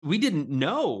we didn't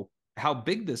know how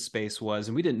big this space was,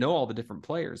 and we didn't know all the different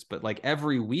players. But like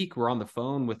every week we're on the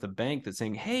phone with a bank that's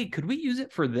saying, hey, could we use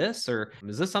it for this? Or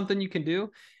is this something you can do?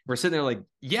 We're sitting there like,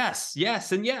 yes,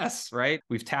 yes, and yes, right?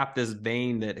 We've tapped this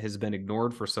vein that has been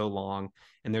ignored for so long,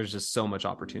 and there's just so much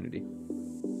opportunity.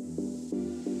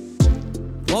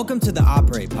 Welcome to the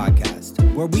Operate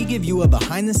Podcast, where we give you a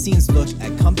behind-the-scenes look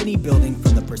at company building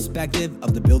from the perspective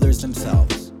of the builders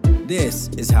themselves. This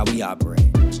is how we operate.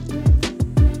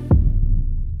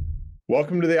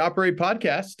 Welcome to the Operate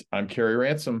Podcast. I'm Kerry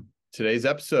Ransom. Today's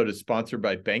episode is sponsored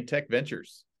by BankTech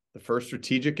Ventures, the first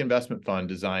strategic investment fund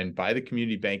designed by the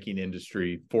community banking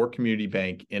industry for community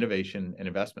bank innovation and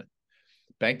investment.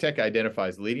 BankTech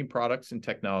identifies leading products and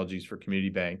technologies for community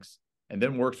banks and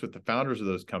then works with the founders of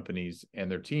those companies and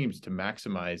their teams to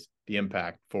maximize the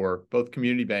impact for both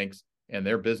community banks and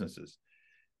their businesses.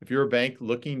 If you're a bank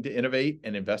looking to innovate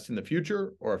and invest in the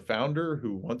future, or a founder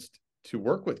who wants to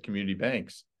work with community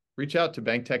banks, reach out to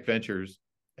BankTech Ventures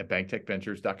at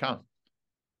banktechventures.com.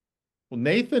 Well,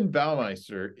 Nathan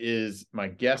Baumeister is my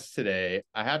guest today.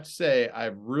 I have to say,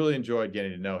 I've really enjoyed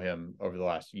getting to know him over the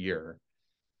last year.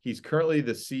 He's currently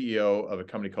the CEO of a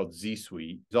company called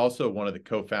ZSuite. He's also one of the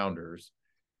co-founders,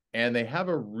 and they have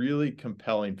a really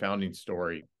compelling founding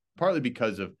story, partly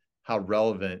because of how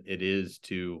relevant it is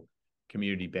to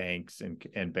community banks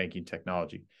and banking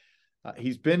technology.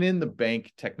 He's been in the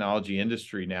bank technology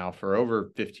industry now for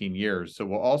over 15 years. So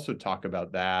we'll also talk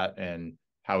about that and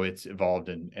how it's evolved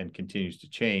and continues to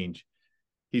change.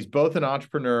 He's both an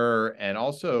entrepreneur and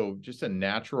also just a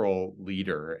natural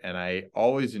leader. And I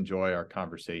always enjoy our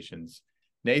conversations.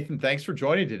 Nathan, thanks for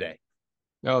joining today.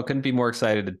 Oh, couldn't be more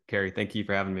excited, Kerry. Thank you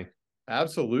for having me.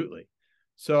 Absolutely.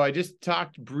 So I just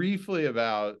talked briefly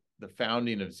about the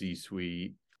founding of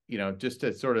ZSuite. Just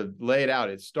to sort of lay it out,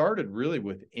 it started really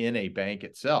within a bank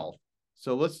itself.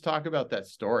 So let's talk about that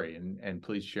story and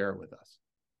please share it with us.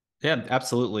 Yeah,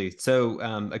 absolutely. So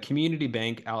a community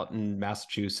bank out in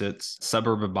Massachusetts,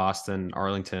 suburb of Boston,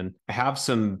 Arlington, have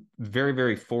some very,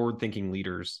 very forward-thinking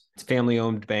leaders. It's a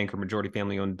family-owned bank or majority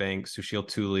family-owned bank. Sushil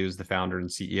Tuli is the founder and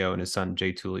CEO, and his son,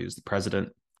 Jay Tuli, is the president.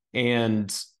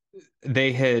 And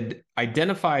they had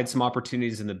identified some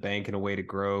opportunities in the bank in a way to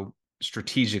grow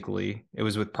strategically. It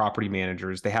was with property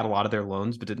managers. They had a lot of their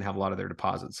loans, but didn't have a lot of their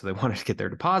deposits. So they wanted to get their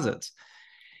deposits.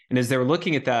 And as they were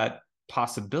looking at that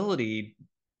possibility,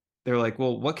 they're like,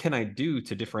 well, what can I do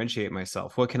to differentiate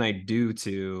myself? What can I do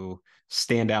to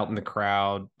stand out in the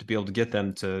crowd to be able to get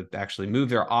them to actually move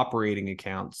their operating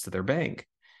accounts to their bank?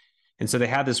 And so they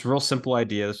had this real simple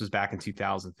idea. This was back in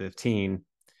 2015.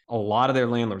 A lot of their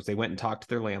landlords, they went and talked to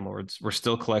their landlords, were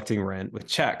still collecting rent with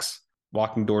checks,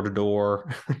 walking door to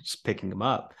door, just picking them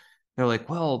up. They're like,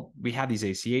 well, we have these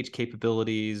ACH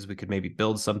capabilities. We could maybe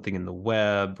build something in the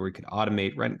web where we could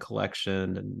automate rent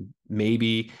collection. And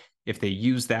maybe if they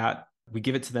use that, we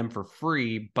give it to them for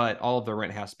free, but all of the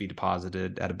rent has to be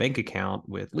deposited at a bank account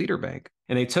with Leader Bank.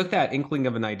 And they took that inkling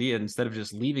of an idea, instead of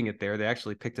just leaving it there, they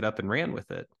actually picked it up and ran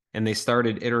with it. And they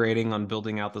started iterating on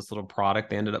building out this little product.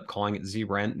 They ended up calling it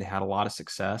Z-Rent, and they had a lot of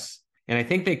success. And I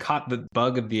think they caught the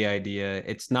bug of the idea.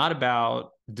 It's not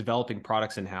about developing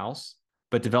products in-house,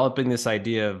 but developing this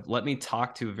idea of, let me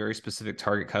talk to a very specific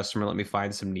target customer, let me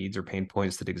find some needs or pain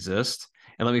points that exist,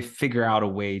 and let me figure out a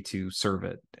way to serve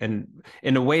it. And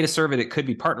in a way to serve it, it could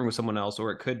be partnering with someone else,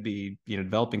 or it could be,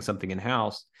 developing something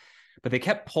in-house. But they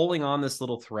kept pulling on this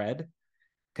little thread,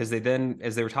 because they then,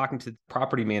 as they were talking to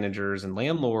property managers and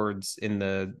landlords in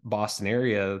the Boston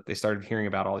area, they started hearing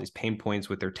about all these pain points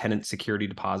with their tenant security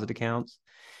deposit accounts.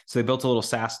 So they built a little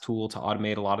SaaS tool to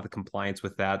automate a lot of the compliance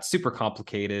with that. Super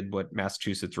complicated, what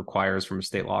Massachusetts requires from a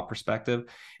state law perspective.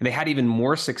 And they had even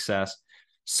more success,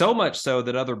 so much so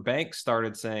that other banks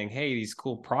started saying, hey, these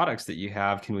cool products that you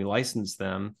have, can we license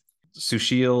them?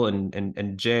 Sushil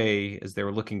and Jay, as they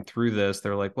were looking through this,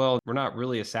 they're like, well, we're not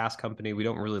really a SaaS company. We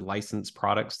don't really license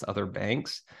products to other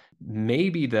banks.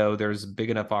 Maybe, though, there's a big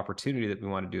enough opportunity that we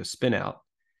want to do a spin out.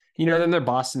 Then they're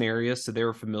Boston area, so they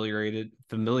were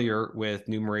familiar with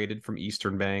Numerated from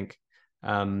Eastern Bank.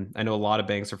 I know a lot of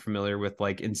banks are familiar with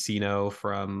like Encino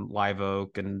from Live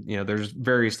Oak, and there's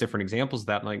various different examples of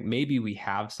that. Like, maybe we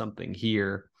have something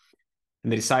here,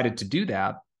 and they decided to do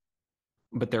that.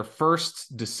 But their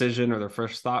first decision or their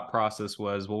first thought process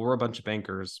was, well, we're a bunch of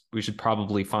bankers. We should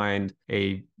probably find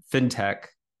a fintech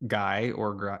guy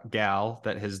or gal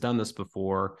that has done this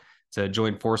before to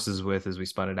join forces with as we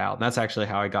spun it out. And that's actually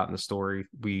how I got in the story.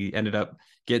 We ended up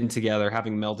getting together,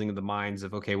 having melding of the minds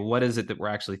of, okay, well, what is it that we're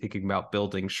actually thinking about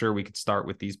building? Sure, we could start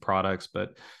with these products,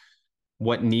 but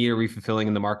what need are we fulfilling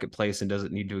in the marketplace, and does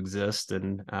it need to exist?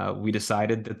 And we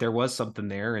decided that there was something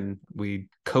there, and we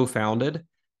co-founded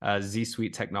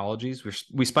ZSuite Technologies.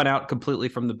 We spun out completely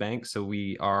from the bank, so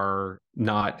we are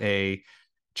not a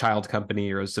child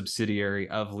company or a subsidiary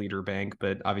of Leader Bank,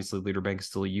 but obviously Leader Bank is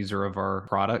still a user of our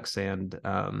products and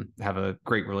have a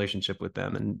great relationship with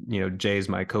them. And Jay is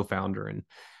my co-founder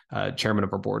and chairman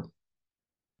of our board.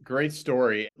 Great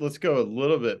story. Let's go a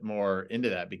little bit more into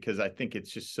that because I think it's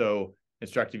just so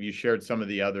instructive. You shared some of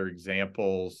the other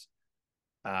examples,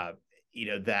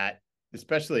 that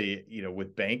especially,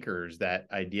 with bankers, that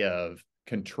idea of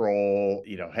control,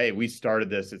 hey, we started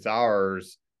this, it's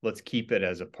ours, let's keep it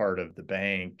as a part of the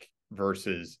bank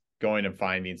versus going and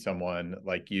finding someone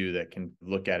like you that can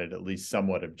look at it at least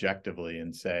somewhat objectively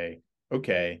and say,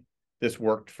 okay, this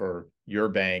worked for your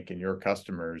bank and your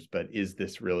customers, but is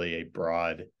this really a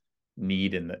broad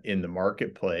need in the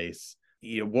marketplace?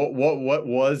 What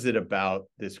was it about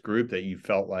this group that you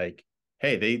felt like,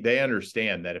 hey, they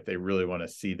understand that if they really want to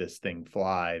see this thing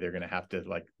fly, they're going to have to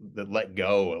let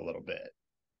go a little bit?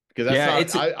 Because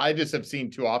I just have seen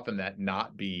too often that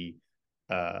not be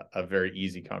a very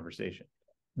easy conversation.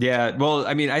 Yeah. Well,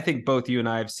 I mean, I think both you and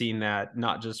I have seen that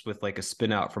not just with like a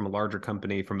spin out from a larger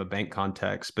company from a bank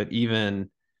context, but even,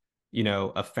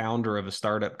 a founder of a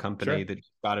startup company that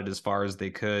got it as far as they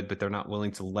could, but they're not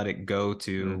willing to let it go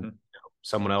to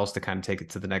someone else to kind of take it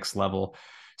to the next level.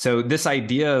 So this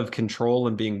idea of control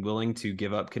and being willing to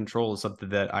give up control is something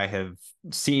that I have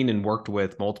seen and worked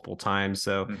with multiple times.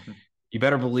 So you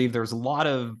better believe there's a lot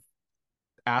of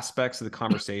aspects of the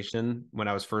conversation when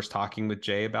I was first talking with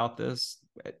Jay about this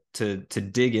to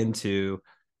dig into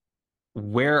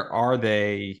where are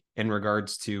they in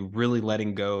regards to really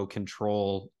letting go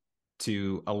control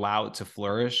to allow it to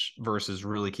flourish versus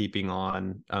really keeping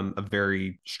on a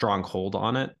very strong hold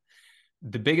on it.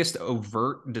 The biggest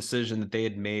overt decision that they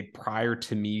had made prior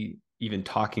to me even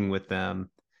talking with them,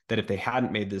 that if they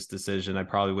hadn't made this decision, I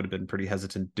probably would have been pretty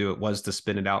hesitant to do it, was to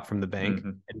spin it out from the bank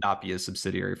and not be a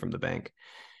subsidiary from the bank.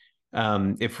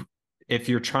 If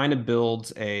you're trying to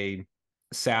build a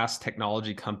SaaS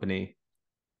technology company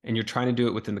and you're trying to do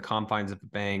it within the confines of a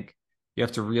bank, you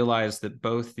have to realize that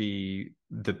both the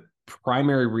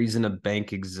primary reason a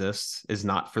bank exists is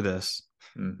not for this.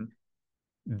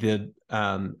 The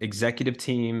executive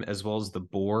team as well as the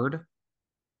board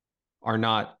are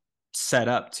not set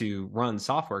up to run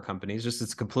software companies. Just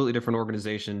it's a completely different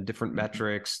organization, different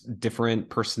metrics, different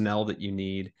personnel that you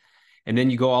need. And then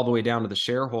you go all the way down to the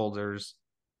shareholders.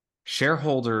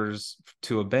 Shareholders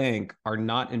to a bank are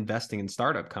not investing in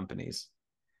startup companies.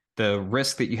 The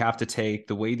risk that you have to take,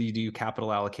 the way that you do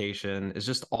capital allocation is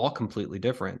just all completely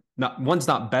different. One's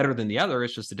not better than the other,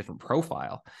 it's just a different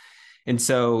profile. And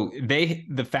so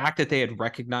the fact that they had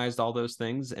recognized all those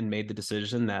things and made the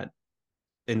decision that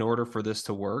in order for this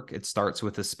to work, it starts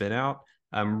with a spin out,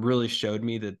 really showed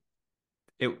me that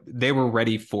they were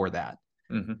ready for that.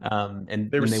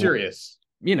 And they were serious.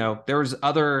 There was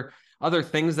other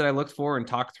things that I looked for and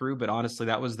talked through, but honestly,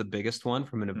 that was the biggest one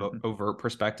from an overt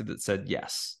perspective that said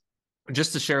yes.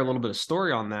 Just to share a little bit of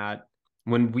story on that,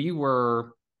 when we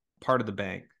were part of the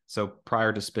bank, so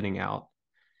prior to spinning out,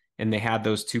 and they had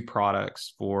those two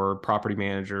products for property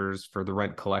managers for the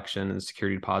rent collection and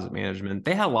security deposit management,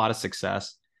 they had a lot of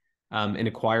success in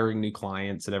acquiring new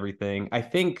clients and everything. I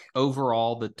think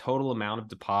overall, the total amount of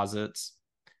deposits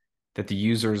that the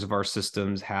users of our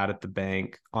systems had at the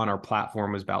bank on our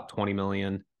platform was about 20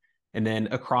 million. And then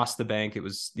across the bank, it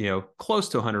was, close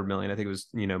to 100 million. I think it was,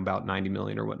 about 90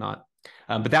 million or whatnot.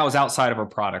 But that was outside of our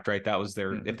product, right? That was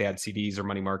their, if they had CDs or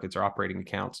money markets or operating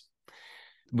accounts.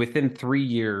 Within 3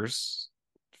 years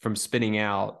from spinning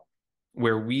out,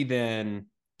 where we then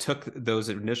took those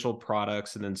initial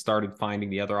products and then started finding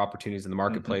the other opportunities in the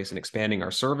marketplace and expanding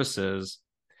our services,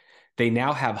 they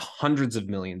now have hundreds of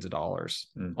millions of dollars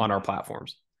on our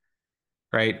platforms,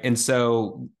 right? And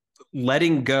so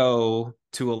letting go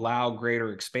to allow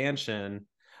greater expansion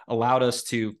allowed us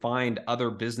to find other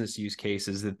business use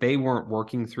cases that they weren't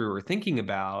working through or thinking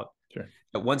about.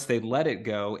 But once they let it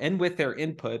go, and with their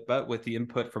input, but with the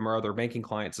input from our other banking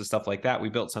clients and stuff like that, we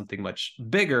built something much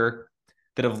bigger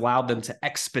that have allowed them to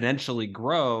exponentially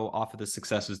grow off of the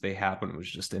successes they had when it was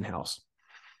just in-house.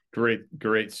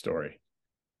 Great story.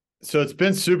 So it's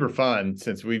been super fun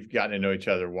since we've gotten to know each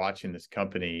other, watching this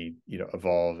company,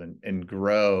 evolve and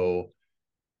grow.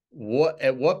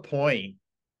 At what point,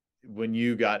 when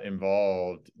you got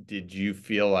involved, did you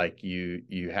feel like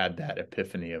you had that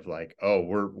epiphany of like, oh,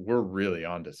 we're really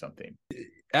onto something?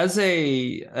 As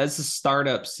a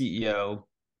startup CEO,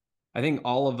 I think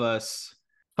all of us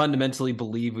fundamentally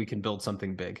believe we can build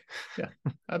something big. Yeah,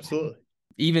 absolutely.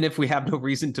 Even if we have no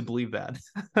reason to believe that.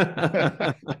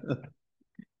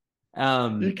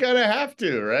 You kind of have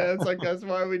to, right? That's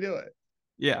why we do it.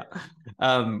 Yeah.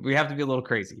 We have to be a little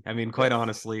crazy. I mean, quite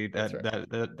honestly, That's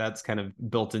right. that's kind of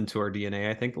built into our DNA,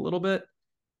 I think, a little bit.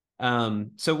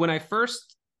 So when I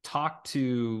first talked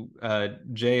to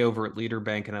Jay over at Leader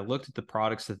Bank and I looked at the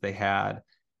products that they had,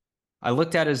 I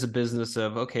looked at it as a business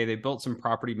of, okay, they built some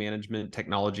property management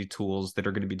technology tools that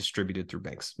are going to be distributed through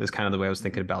banks. That's kind of the way I was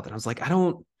thinking about that. I was like, I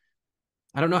don't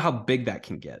know how big that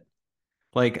can get.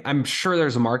 Like, I'm sure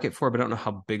there's a market for it, but I don't know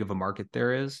how big of a market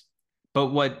there is. But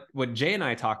what Jay and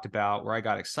I talked about, where I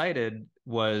got excited,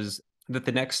 was that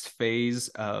the next phase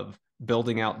of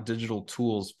building out digital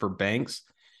tools for banks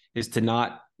is to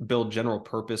not build general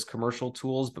purpose commercial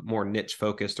tools, but more niche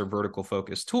focused or vertical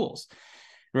focused tools.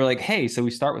 And we're like, hey, so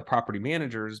we start with property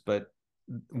managers, but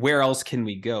where else can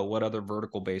we go? What other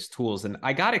vertical based tools? And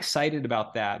I got excited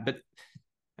about that. But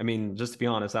I mean, just to be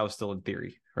honest, I was still in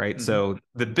theory, right? Mm-hmm. So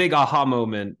the big aha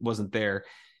moment wasn't there.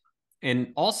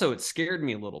 And also, it scared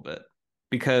me a little bit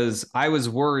because I was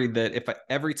worried that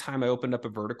every time I opened up a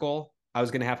vertical, I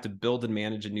was going to have to build and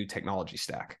manage a new technology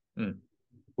stack,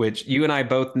 which you and I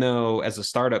both know as a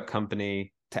startup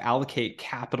company, to allocate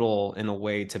capital in a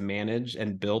way to manage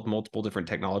and build multiple different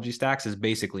technology stacks is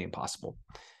basically impossible.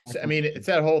 So, I mean, it's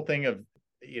that whole thing of,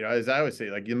 as I always say,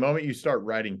 like the moment you start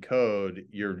writing code,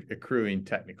 you're accruing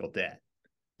technical debt.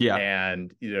 Yeah.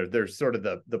 And, there's sort of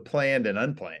the planned and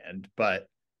unplanned, but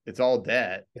it's all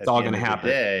debt. It's all going to happen.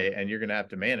 Day, and you're going to have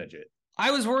to manage it.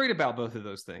 I was worried about both of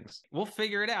those things. We'll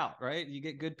figure it out, right? You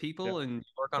get good people and you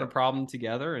work on a problem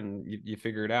together and you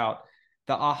figure it out.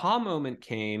 The aha moment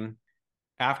came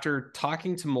after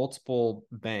talking to multiple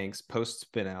banks post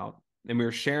spin out, and we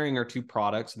were sharing our two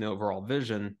products and the overall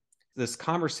vision. This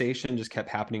conversation just kept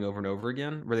happening over and over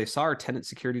again, where they saw our tenant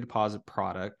security deposit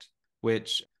product,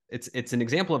 which it's an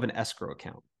example of an escrow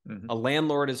account. Mm-hmm. A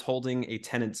landlord is holding a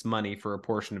tenant's money for a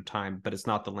portion of time, but it's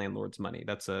not the landlord's money.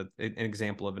 That's an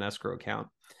example of an escrow account.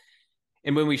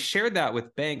 And when we shared that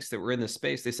with banks that were in this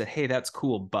space, they said, hey, that's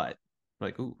cool, but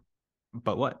like, ooh,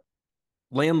 but what?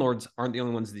 Landlords aren't the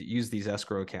only ones that use these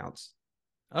escrow accounts.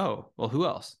 Oh, well, who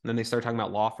else? And then they start talking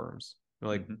about law firms. They're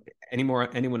like,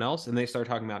 anyone else? And they start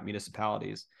talking about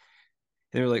municipalities.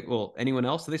 And they were like, well, anyone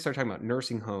else? So they start talking about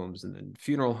nursing homes and then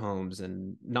funeral homes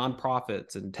and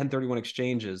nonprofits and 1031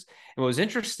 exchanges. And what was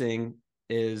interesting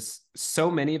is so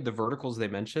many of the verticals they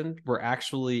mentioned were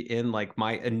actually in like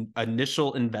my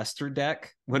initial investor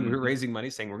deck when we were raising money,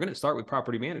 saying we're going to start with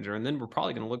property manager and then we're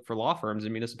probably going to look for law firms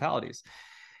and municipalities.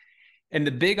 And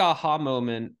the big aha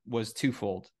moment was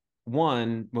twofold.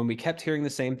 One, when we kept hearing the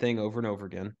same thing over and over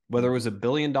again, whether it was $1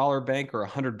 billion bank or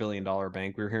 $100 billion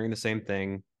bank, we were hearing the same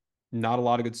thing. Not a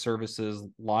lot of good services, a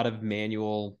lot of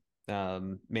manual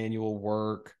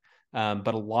work,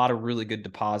 but a lot of really good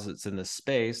deposits in this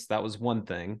space. That was one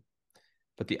thing.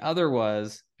 But the other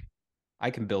was, I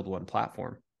can build one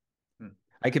platform.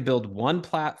 I could build one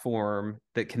platform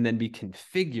that can then be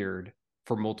configured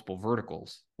for multiple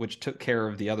verticals, which took care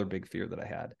of the other big fear that I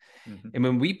had. And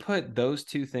when we put those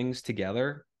two things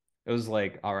together, it was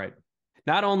like, all right,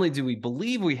 not only do we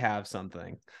believe we have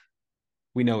something,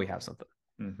 we know we have something.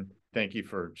 Thank you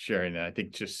for sharing that. I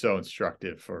think just so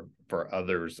instructive for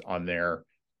others on their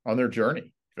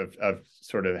journey of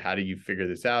sort of how do you figure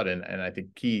this out. And I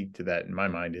think key to that in my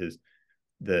mind is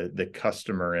the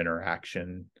customer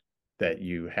interaction that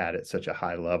you had at such a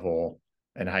high level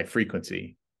and high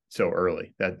frequency so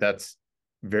early. That's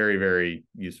very, very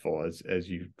useful as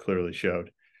you clearly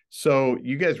showed. So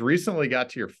you guys recently got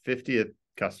to your 50th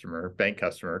bank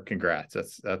customer.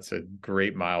 Congrats. That's a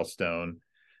great milestone.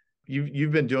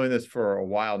 You've been doing this for a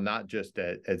while, not just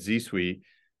at ZSuite.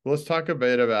 Let's talk a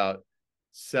bit about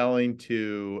selling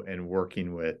to and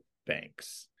working with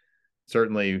banks.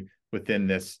 Certainly within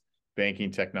this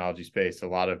banking technology space, a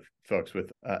lot of folks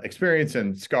with experience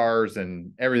and scars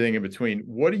and everything in between.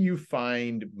 What do you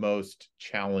find most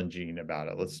challenging about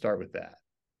it? Let's start with that.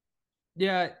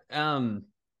 Yeah.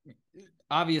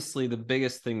 Obviously, the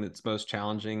biggest thing that's most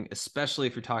challenging, especially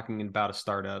if you're talking about a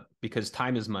startup, because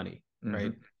time is money,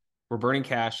 right? We're burning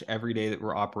cash every day that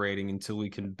we're operating until we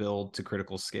can build to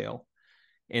critical scale.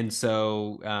 And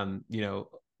so,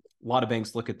 a lot of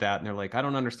banks look at that and they're like, I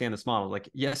don't understand this model. Like,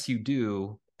 yes, you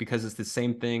do, because it's the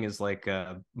same thing as like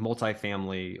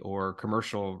multifamily or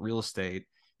commercial real estate.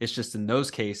 It's just in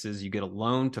those cases, you get a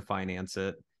loan to finance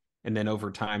it. And then over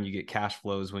time, you get cash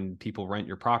flows when people rent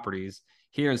your properties.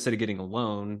 Here, instead of getting a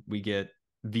loan, we get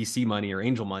VC money or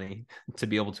angel money to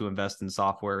be able to invest in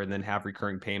software and then have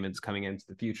recurring payments coming into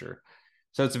the future.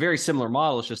 So it's a very similar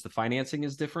model. It's just the financing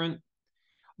is different.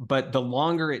 But the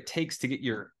longer it takes to get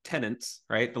your tenants,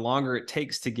 right, the longer it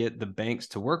takes to get the banks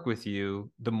to work with you,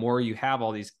 the more you have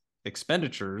all these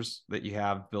expenditures that you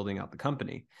have building out the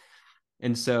company.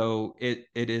 And so it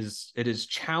is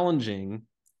challenging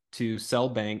to sell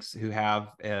banks who have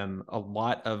a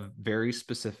lot of very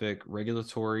specific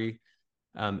regulatory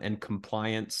and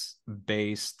compliance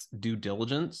based due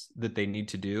diligence that they need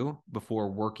to do before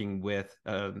working with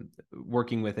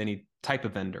any type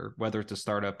of vendor, whether it's a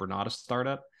startup or not a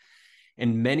startup.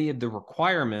 And many of the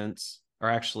requirements are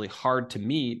actually hard to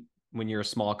meet when you're a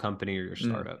small company or you're a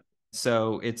startup.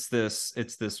 So it's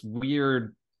this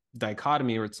weird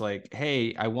dichotomy where it's like,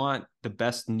 hey, I want the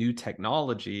best new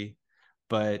technology,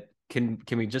 but can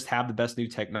we just have the best new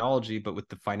technology, but with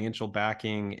the financial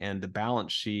backing and the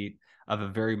balance sheet of a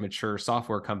very mature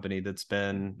software company that's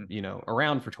been,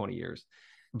 around for 20 years.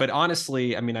 But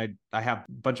honestly, I mean, I have a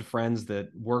bunch of friends that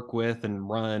work with and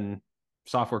run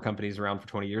software companies around for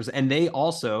 20 years, and they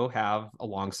also have a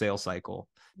long sales cycle.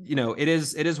 It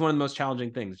is one of the most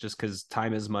challenging things, just because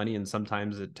time is money, and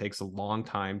sometimes it takes a long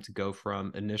time to go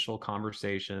from initial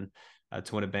conversation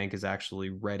to when a bank is actually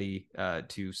ready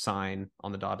to sign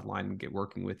on the dotted line and get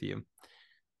working with you.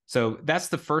 So that's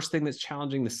the first thing that's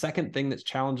challenging. The second thing that's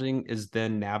challenging is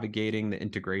then navigating the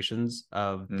integrations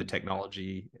of the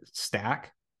technology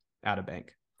stack at a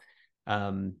bank.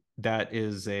 That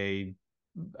is a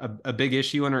big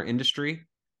issue in our industry,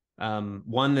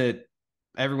 one that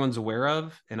everyone's aware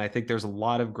of. And I think there's a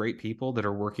lot of great people that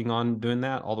are working on doing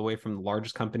that, all the way from the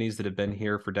largest companies that have been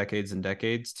here for decades and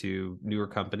decades to newer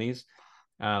companies.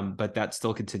 But that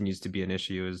still continues to be an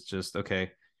issue, is just,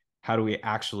 okay, how do we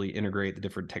actually integrate the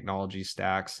different technology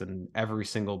stacks? And every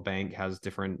single bank has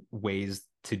different ways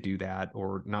to do that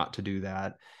or not to do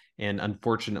that. And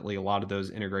unfortunately, a lot of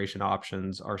those integration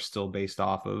options are still based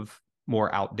off of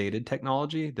more outdated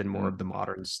technology than more of the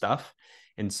modern stuff.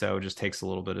 And so it just takes a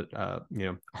little bit of,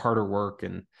 harder work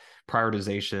and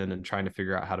prioritization and trying to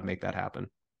figure out how to make that happen.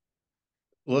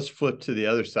 Let's flip to the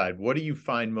other side. What do you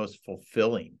find most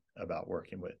fulfilling about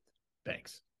working with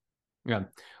banks? Yeah.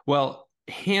 Well,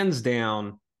 hands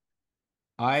down,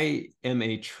 I am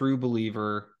a true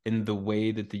believer in the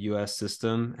way that the US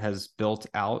system has built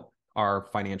out our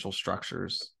financial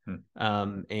structures.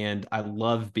 And I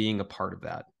love being a part of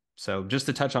that. So just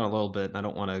to touch on a little bit, and I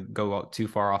don't want to go out too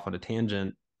far off on a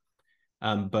tangent,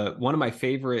 but one of my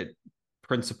favorite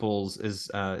principles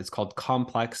is it's called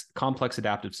complex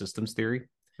adaptive systems theory,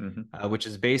 which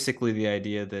is basically the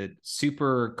idea that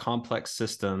super complex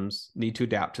systems need to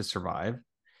adapt to survive.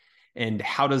 And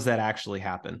how does that actually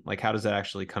happen? Like, how does that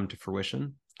actually come to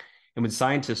fruition? And when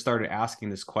scientists started asking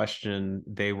this question,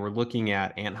 they were looking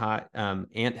at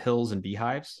ant hills and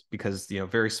beehives, because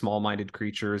very small-minded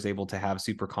creatures able to have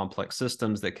super complex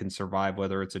systems that can survive,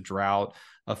 whether it's a drought,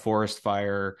 a forest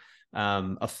fire,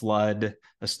 a flood,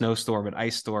 a snowstorm, an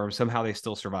ice storm. Somehow they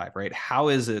still survive, right? How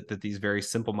is it that these very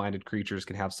simple-minded creatures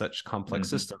can have such complex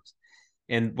systems?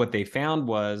 And what they found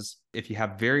was, if you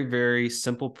have very, very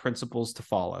simple principles to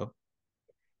follow,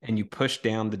 and you push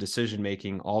down the decision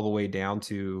making all the way down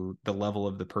to the level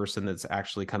of the person that's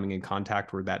actually coming in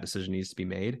contact where that decision needs to be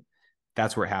made,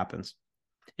 that's where it happens.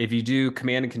 If you do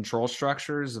command and control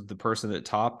structures of the person at the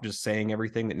top just saying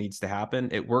everything that needs to happen,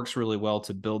 it works really well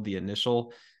to build the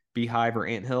initial beehive or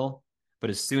anthill. But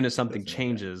as soon as something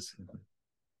changes,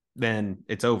 then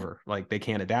it's over. Like, they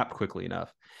can't adapt quickly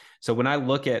enough. So when I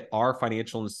look at our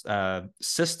financial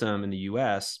system in the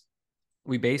US,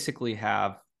 we basically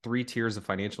have 3 tiers of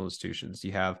financial institutions.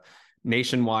 You have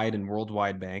nationwide and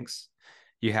worldwide banks,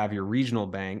 you have your regional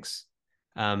banks,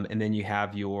 and then you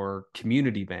have your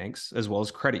community banks, as well as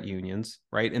credit unions,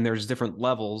 right? And there's different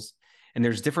levels, and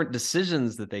there's different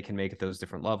decisions that they can make at those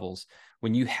different levels.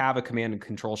 When you have a command and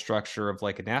control structure of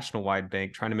like a national wide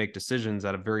bank trying to make decisions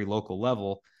at a very local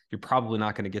level, you're probably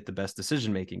not going to get the best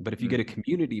decision making. But if you get a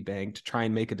community bank to try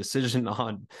and make a decision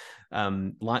on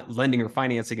lending or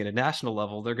financing at a national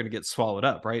level, they're going to get swallowed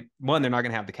up, right? One, they're not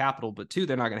going to have the capital, but two,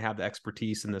 they're not going to have the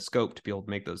expertise and the scope to be able to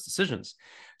make those decisions.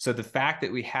 So the fact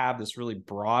that we have this really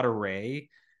broad array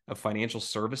of financial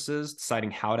services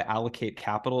deciding how to allocate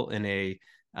capital in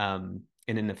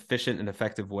an efficient and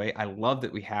effective way, I love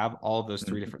that we have all of those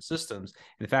 3 different systems.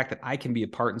 And the fact that I can be a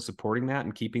part in supporting that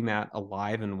and keeping that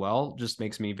alive and well just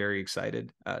makes me very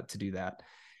excited to do that.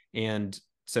 And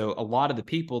so a lot of the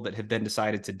people that have then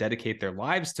decided to dedicate their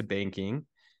lives to banking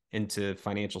and to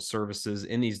financial services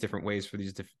in these different ways for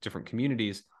these different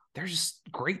communities, they're just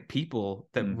great people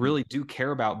that really do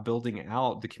care about building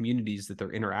out the communities that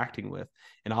they're interacting with,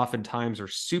 and oftentimes are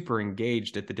super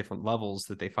engaged at the different levels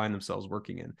that they find themselves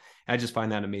working in. And I just find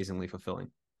that amazingly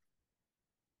fulfilling.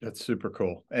 That's super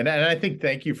cool. And I think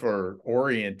thank you for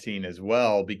orienting as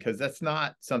well, because that's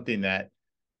not something that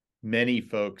many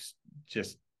folks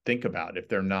just think about if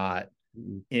they're not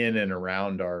in and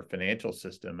around our financial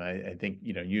system. I think,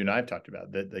 you and I have talked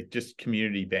about that, like just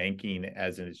community banking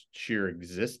as its sheer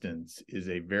existence is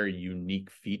a very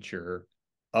unique feature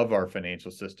of our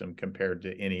financial system compared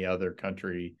to any other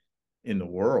country in the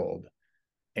world.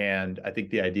 And I think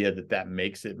the idea that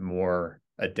makes it more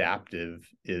adaptive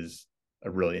is a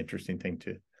really interesting thing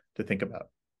to think about.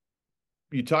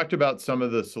 You talked about some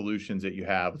of the solutions that you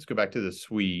have. Let's go back to the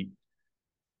suite.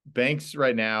 Banks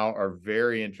right now are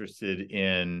very interested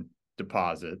in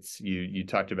deposits. You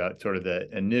talked about sort of the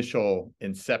initial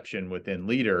inception within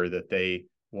Leader that they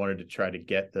wanted to try to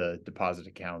get the deposit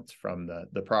accounts from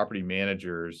the property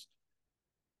managers.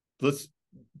 Let's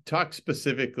talk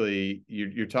specifically.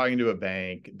 You're talking to a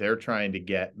bank. They're trying to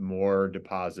get more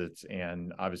deposits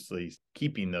and obviously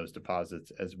keeping those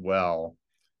deposits as well.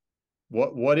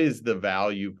 What is the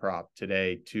value prop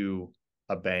today to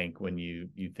a bank when you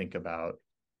think about,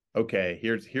 okay,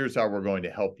 here's how we're going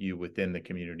to help you within the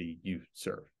community you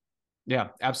serve? Yeah,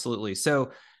 absolutely.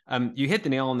 So you hit the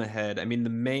nail on the head. I mean, the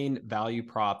main value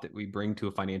prop that we bring to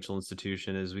a financial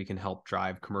institution is we can help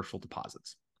drive commercial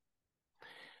deposits.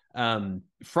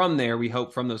 From there, we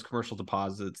hope from those commercial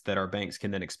deposits that our banks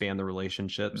can then expand the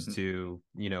relationships to,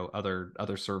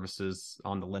 other services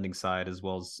on the lending side, as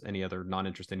well as any other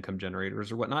non-interest income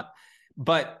generators or whatnot.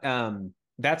 But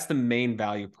that's the main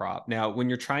value prop. Now, when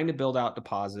you're trying to build out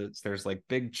deposits, there's like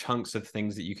big chunks of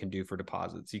things that you can do for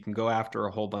deposits. You can go after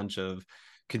a whole bunch of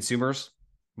consumers,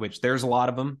 which there's a lot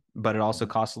of them, but it also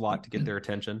costs a lot to get their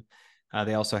attention.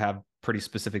 They also have pretty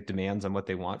specific demands on what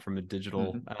they want from a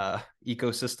digital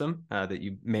ecosystem that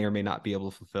you may or may not be able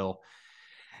to fulfill.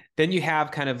 Then you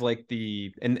have kind of like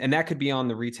and that could be on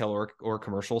the retail or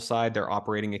commercial side, their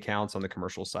operating accounts on the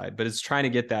commercial side, but it's trying to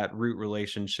get that root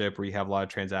relationship where you have a lot of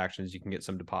transactions, you can get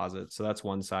some deposits. So that's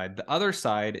one side. The other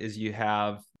side is you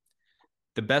have,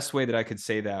 the best way that I could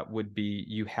say that would be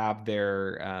you have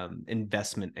their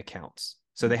investment accounts.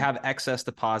 So they have excess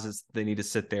deposits. They need to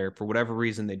sit there for whatever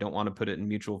reason. They don't want to put it in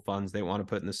mutual funds. They want to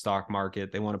put it in the stock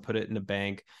market. They want to put it in a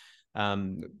bank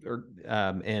and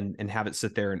have it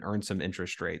sit there and earn some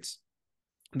interest rates.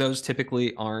 Those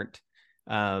typically aren't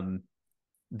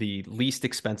the least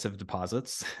expensive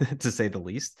deposits, to say the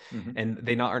least. And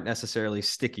they aren't necessarily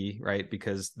sticky, right?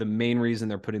 Because the main reason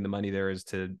they're putting the money there is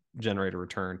to generate a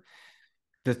return.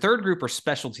 The third group are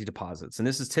specialty deposits, and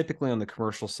this is typically on the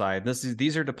commercial side.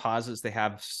 These are deposits they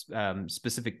have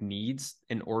specific needs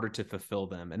in order to fulfill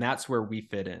them, and that's where we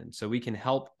fit in. So we can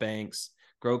help banks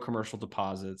grow commercial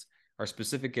deposits. Our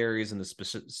specific areas in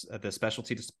the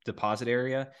specialty deposit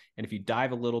area, and if you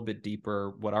dive a little bit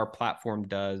deeper, what our platform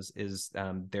does is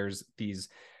there's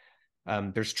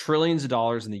trillions of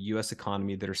dollars in the U.S.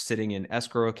 economy that are sitting in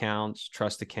escrow accounts,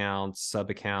 trust accounts,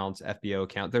 sub accounts, FBO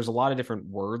accounts. There's a lot of different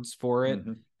words for it,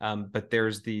 but there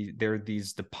are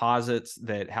these deposits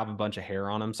that have a bunch of hair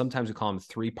on them. Sometimes we call them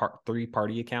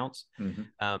three-party accounts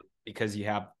because you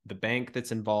have the bank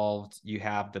that's involved, you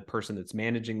have the person that's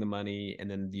managing the money, and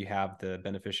then you have the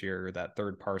beneficiary or that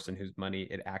third person whose money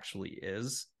it actually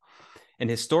is. And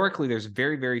historically, there's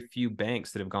very, very few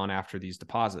banks that have gone after these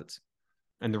deposits.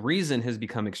 And the reason has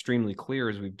become extremely clear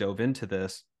as we've dove into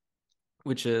this,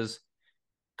 which is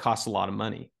costs a lot of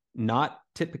money, not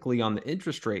typically on the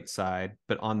interest rate side,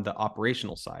 but on the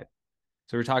operational side.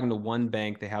 So we're talking to one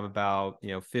bank, they have about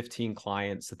 15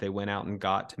 clients that they went out and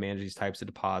got to manage these types of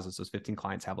deposits. Those 15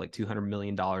 clients have like $200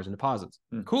 million in deposits.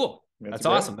 Cool. That's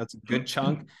awesome. That's a good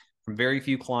chunk from very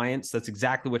few clients. That's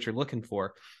exactly what you're looking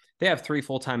for. They have 3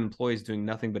 full-time employees doing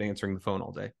nothing but answering the phone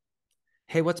all day.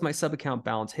 Hey, what's my sub account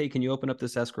balance? Hey, can you open up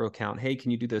this escrow account? Hey,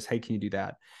 can you do this? Hey, can you do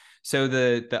that? So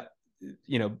the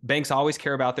banks always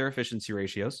care about their efficiency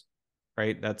ratios,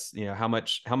 right? That's how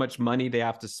much money they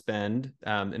have to spend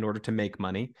in order to make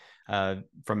money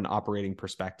from an operating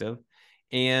perspective.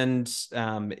 And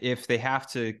if they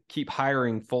have to keep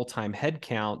hiring full-time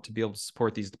headcount to be able to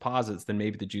support these deposits, then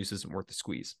maybe the juice isn't worth the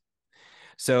squeeze.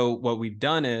 So what we've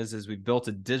done is we've built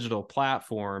a digital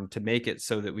platform to make it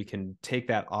so that we can take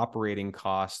that operating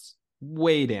cost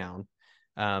way down.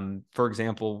 For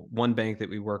example, one bank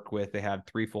that we work with, they had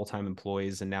 3 full-time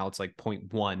employees, and now it's like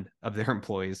 0.1 of their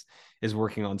employees is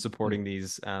working on supporting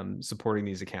these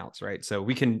accounts, right? So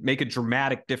we can make a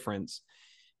dramatic difference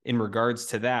in regards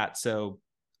to that. So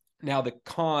now the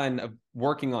con of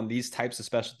working on these types of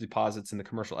special deposits in the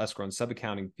commercial escrow and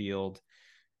sub-accounting field,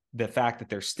 the fact that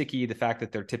they're sticky, the fact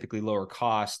that they're typically lower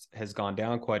cost has gone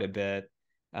down quite a bit,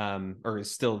 or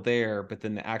is still there, but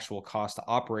then the actual cost to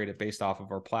operate it based off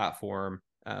of our platform,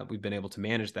 we've been able to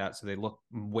manage that so they look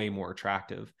way more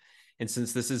attractive. And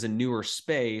since this is a newer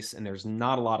space and there's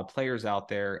not a lot of players out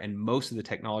there, and most of the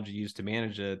technology used to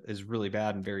manage it is really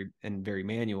bad and very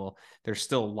manual, there's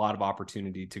still a lot of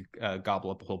opportunity to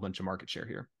gobble up a whole bunch of market share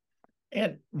here.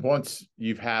 And once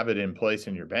you have it in place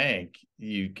in your bank,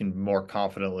 you can more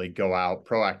confidently go out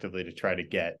proactively to try to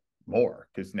get more,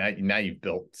 because now you've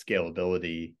built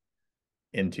scalability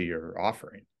into your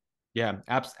offering. Yeah,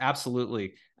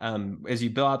 absolutely. As you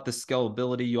build out the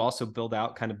scalability, you also build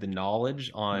out kind of the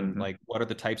knowledge on like what are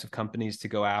the types of companies to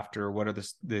go after, what are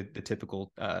the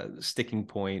typical sticking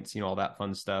points, all that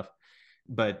fun stuff.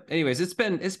 But anyways, it's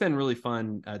been really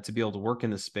fun to be able to work in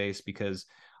this space, because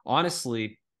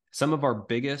honestly, some of our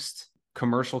biggest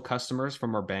commercial customers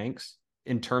from our banks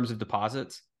in terms of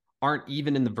deposits aren't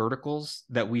even in the verticals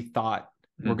that we thought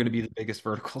were going to be the biggest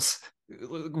verticals.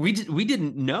 We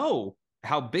didn't know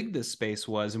how big this space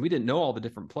was, and we didn't know all the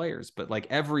different players, but like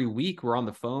every week we're on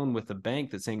the phone with a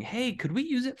bank that's saying, hey, could we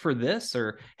use it for this?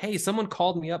 Or, hey, someone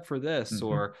called me up for this.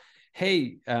 Or,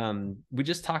 hey, we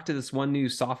just talked to this one new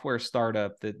software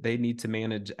startup that they need to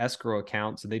manage escrow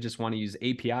accounts, and they just want to use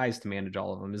APIs to manage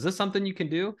all of them. Is this something you can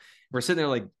do? We're sitting there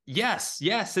like, yes,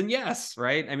 and yes,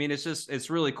 right? I mean, it's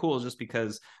really cool, just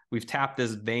because we've tapped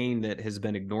this vein that has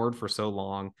been ignored for so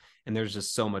long, and there's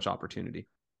just so much opportunity.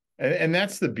 And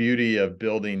that's the beauty of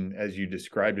building, as you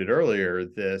described it earlier,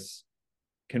 this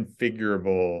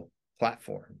configurable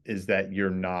platform, is that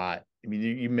you're not, I mean,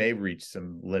 you may reach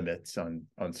some limits on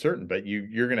certain, but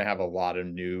you're going to have a lot of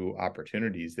new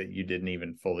opportunities that you didn't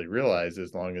even fully realize,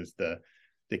 as long as the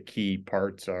key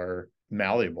parts are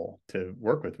malleable to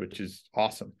work with, which is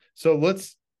awesome. So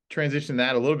let's transition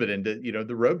that a little bit into,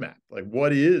 the roadmap. Like,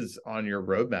 what is on your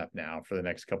roadmap now for the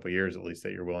next couple of years, at least,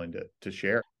 that you're willing to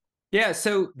share? Yeah,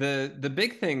 so the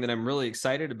big thing that I'm really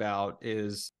excited about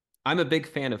is I'm a big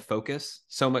fan of focus,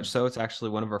 so much so it's actually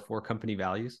one of our 4 company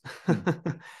values.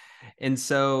 And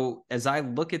so as I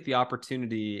look at the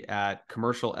opportunity at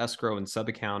commercial escrow and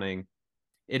sub-accounting,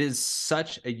 it is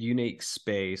such a unique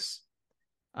space.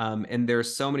 And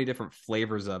there's so many different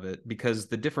flavors of it, because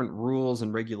the different rules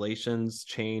and regulations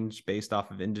change based off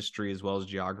of industry as well as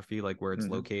geography, like where it's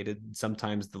located.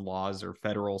 Sometimes the laws are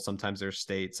federal, sometimes they're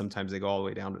state, sometimes they go all the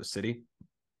way down to a city.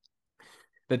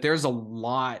 But there's a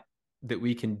lot that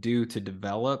we can do to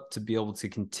develop to be able to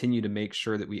continue to make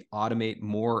sure that we automate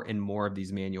more and more of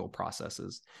these manual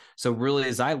processes. So really,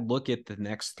 as I look at the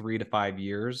next 3 to 5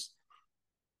 years,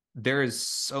 there is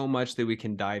so much that we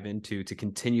can dive into to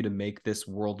continue to make this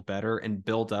world better and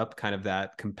build up kind of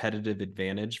that competitive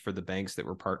advantage for the banks that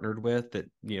we're partnered with, that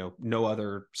no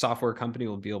other software company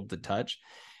will be able to touch,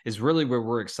 is really where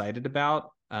we're excited about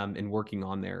and working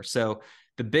on there. So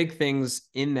the big things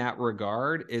in that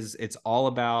regard is it's all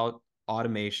about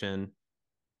automation.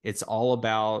 It's all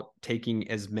about taking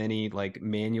as many like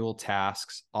manual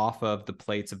tasks off of the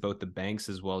plates of both the banks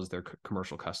as well as their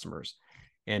commercial customers.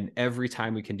 And every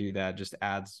time we can do that, just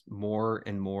adds more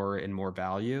and more and more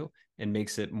value and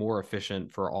makes it more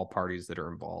efficient for all parties that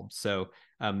are involved. So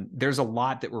there's a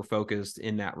lot that we're focused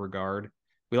in that regard.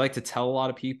 We like to tell a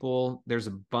lot of people there's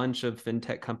a bunch of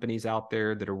fintech companies out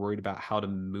there that are worried about how to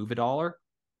move a dollar.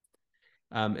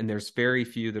 And there's very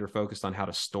few that are focused on how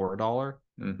to store a dollar.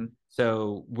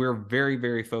 So we're very,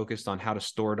 very focused on how to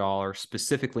store a dollar,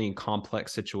 specifically in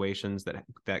complex situations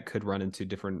that could run into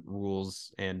different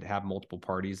rules and have multiple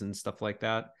parties and stuff like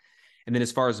that. And then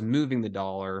as far as moving the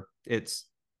dollar, it's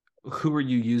who are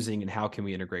you using and how can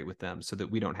we integrate with them, so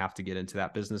that we don't have to get into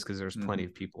that business, because there's plenty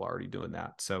of people already doing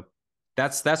that. So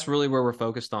that's really where we're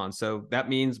focused on. So that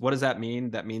means, what does that mean?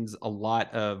 That means a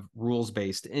lot of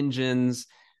rules-based engines.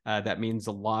 That means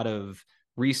a lot of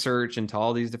research into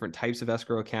all these different types of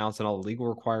escrow accounts and all the legal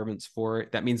requirements for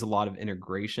it. That means a lot of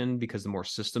integration, because the more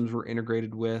systems we're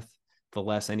integrated with, the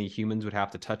less any humans would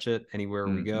have to touch it anywhere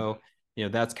we go.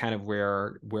 That's kind of where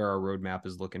our roadmap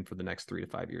is looking for the next 3 to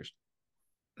 5 years.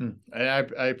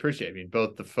 I appreciate it. I mean,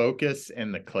 both the focus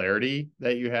and the clarity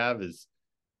that you have is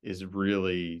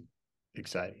really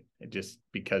exciting. Just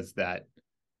because that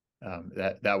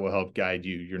will help guide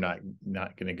you. You're not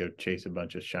going to go chase a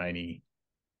bunch of shiny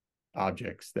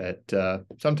objects that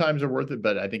sometimes are worth it,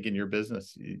 but I think in your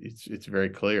business, it's very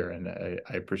clear, and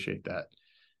I appreciate that.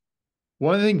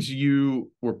 One of the things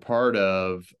you were part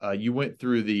of, you went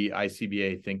through the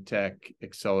ICBA Think Tech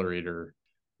Accelerator.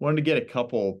 Wanted to get a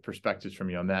couple perspectives from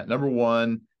you on that. Number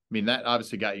one, I mean, that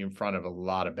obviously got you in front of a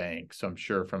lot of banks. So I'm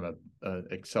sure from a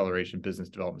acceleration business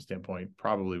development standpoint,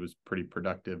 probably was pretty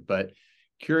productive. But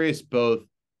curious both,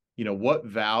 what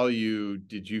value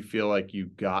did you feel like you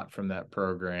got from that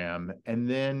program? And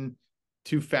then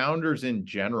to founders in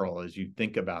general, as you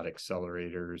think about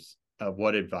accelerators,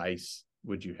 what advice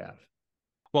would you have?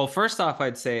 Well, first off,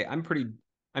 I'd say I'm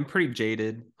pretty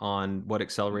jaded on what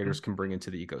accelerators can bring into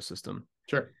the ecosystem.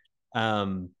 Sure.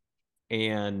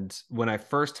 And when I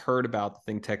first heard about the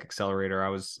Think Tech Accelerator, I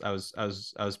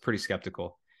was pretty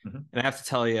skeptical. Mm-hmm. And I have to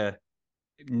tell you,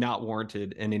 not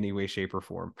warranted in any way, shape, or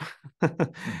form.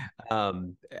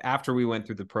 After we went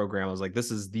through the program, I was like,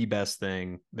 this is the best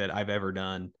thing that I've ever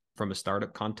done from a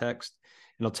startup context.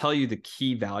 And I'll tell you the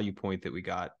key value point that we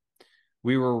got.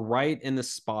 We were right in the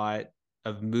spot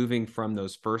of moving from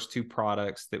those first two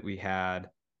products that we had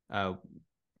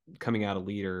coming out of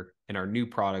Leader and our new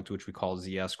product, which we call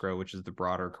ZEscrow, which is the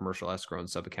broader commercial escrow and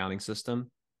sub-accounting system.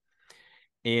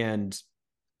 And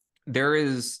there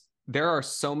are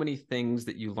so many things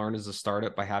that you learn as a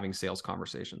startup by having sales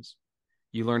conversations.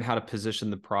 You learn how to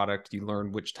position the product. You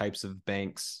learn which types of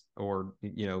banks or,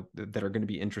 that are going to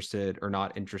be interested or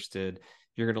not interested.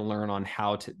 You're going to learn on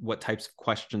what types of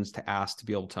questions to ask to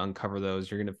be able to uncover those.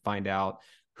 You're going to find out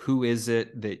who is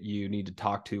it that you need to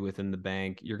talk to within the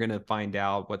bank. You're going to find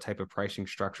out what type of pricing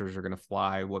structures are going to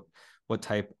fly, what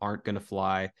type aren't going to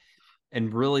fly.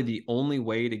 And really the only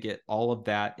way to get all of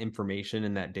that information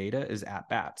and that data is at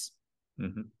bats.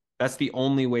 Mm-hmm. That's the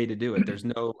only way to do it.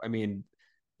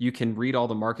 You can read all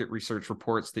the market research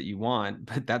reports that you want,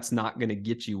 but that's not going to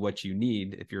get you what you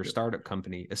need if you're a startup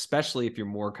company, especially if you're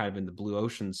more kind of in the blue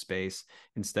ocean space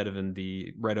instead of in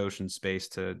the red ocean space,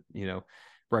 to,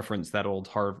 reference that old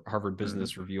Harvard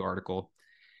Business Review article.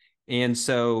 And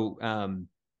so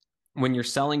when you're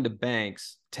selling to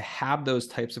banks, to have those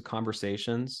types of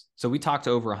conversations. So we talked to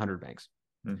over 100 banks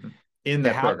in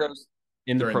that program. Those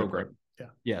in the program. Yeah.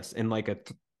 Yes. In like a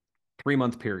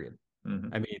 3-month period.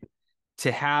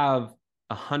 To have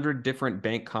 100 different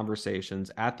bank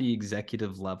conversations at the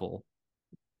executive level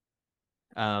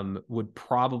would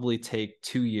probably take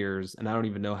 2 years, and I don't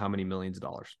even know how many millions of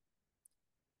dollars,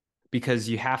 because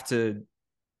you have to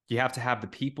have the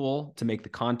people to make the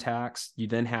contacts. You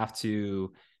then have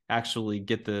to actually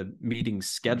get the meetings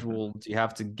scheduled. You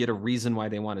have to get a reason why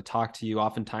they want to talk to you.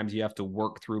 Oftentimes you have to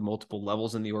work through multiple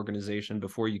levels in the organization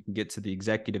before you can get to the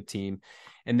executive team.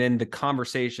 And then the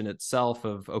conversation itself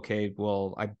of, okay,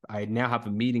 well, I now have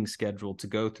a meeting scheduled to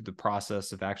go through the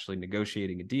process of actually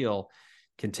negotiating a deal,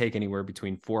 can take anywhere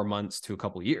between 4 months to a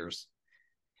couple of years.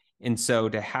 And so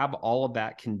to have all of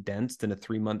that condensed in a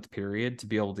 3-month period, to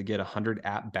be able to get 100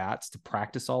 at bats to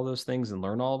practice all those things and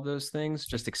learn all of those things,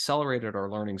 just accelerated our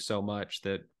learning so much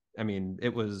that,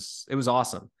 it was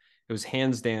awesome. It was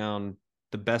hands down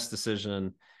the best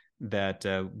decision that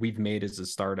we've made as a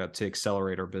startup to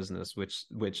accelerate our business, which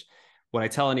what I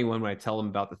tell anyone, when I tell them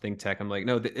about the Think Tech, I'm like,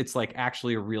 no, it's like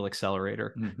actually a real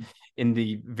accelerator in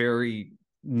the very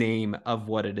name of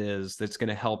what it is, that's going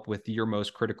to help with your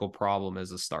most critical problem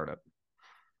as a startup.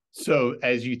 So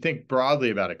as you think broadly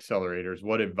about accelerators,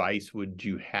 what advice would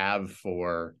you have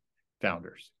for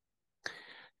founders?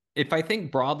 If I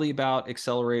think broadly about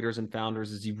accelerators and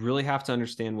founders, is you really have to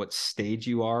understand what stage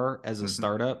you are as a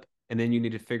startup. And then you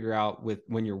need to figure out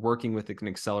when you're working with an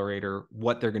accelerator,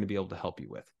 what they're going to be able to help you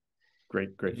with.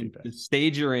 Great feedback. The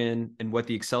stage you're in and what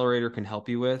the accelerator can help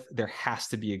you with, there has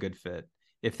to be a good fit.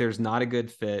 If there's not a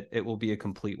good fit, it will be a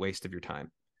complete waste of your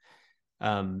time.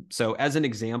 So as an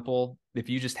example, if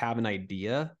you just have an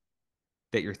idea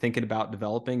that you're thinking about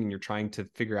developing and you're trying to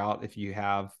figure out if you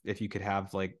could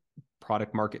have like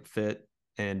product market fit,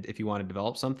 and if you want to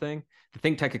develop something, the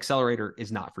Think Tech Accelerator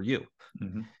is not for you,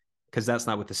 because that's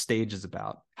not what the stage is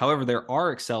about. However, there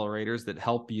are accelerators that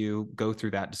help you go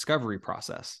through that discovery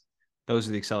process. Those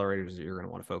are the accelerators that you're going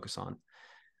to want to focus on.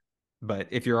 But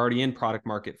if you're already in product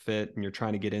market fit and you're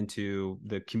trying to get into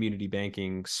the community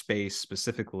banking space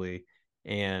specifically,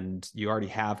 and you already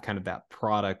have kind of that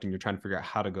product and you're trying to figure out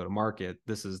how to go to market,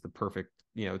 this is the perfect,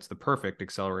 it's the perfect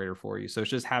accelerator for you. So it's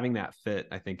just having that fit,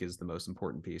 I think, is the most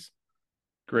important piece.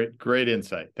 Great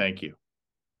insight. Thank you.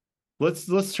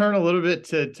 Let's turn a little bit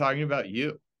to talking about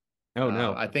you. Oh,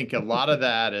 no. I think a lot of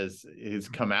that has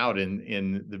come out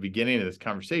in the beginning of this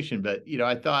conversation, but,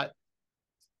 I thought,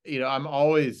 I'm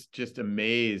always just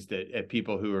amazed at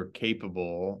people who are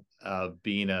capable of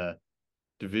being a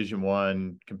Division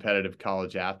I competitive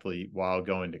college athlete while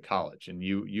going to college. And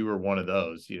you were one of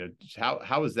those.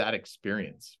 How was that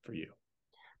experience for you?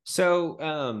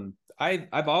 So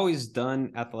I've always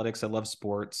done athletics. I love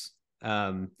sports.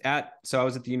 So I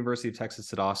was at the University of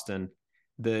Texas at Austin.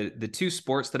 The two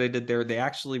sports that I did there, they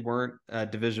actually weren't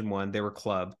Division I, they were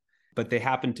club. But they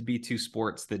happen to be two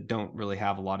sports that don't really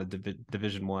have a lot of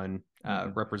Division I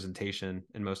representation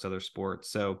in most other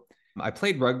sports. So I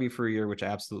played rugby for a year, which I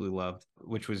absolutely loved,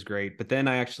 which was great. But then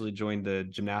I actually joined the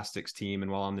gymnastics team.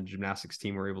 And while on the gymnastics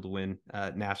team, we were able to win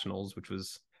nationals, which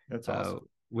was that's awesome.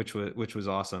 which was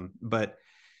awesome. But,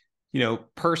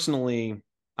 personally,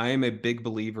 I am a big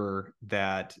believer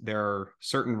that there are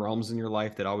certain realms in your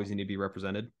life that always need to be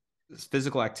represented.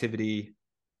 Physical activity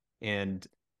and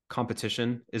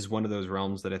competition is one of those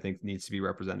realms that I think needs to be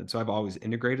represented. So I've always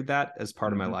integrated that as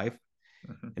part of my life.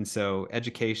 And so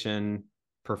education,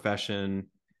 profession,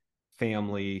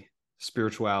 family,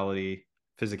 spirituality,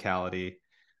 physicality,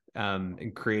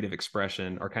 and creative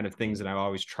expression are kind of things that I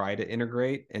always try to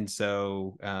integrate. And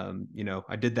so,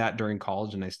 I did that during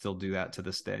college, and I still do that to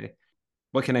this day.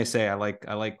 What can I say? I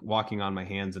like walking on my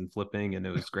hands and flipping, and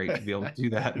it was great to be able to do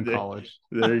that in college.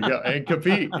 There you go. And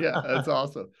compete. Yeah, that's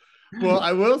awesome. Well,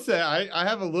 I will say I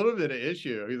have a little bit of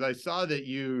issue because I saw that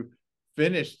you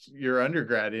finished your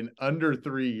undergrad in under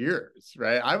 3 years,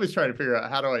 right? I was trying to figure out,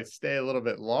 how do I stay a little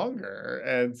bit longer?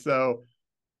 And so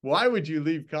why would you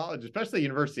leave college, especially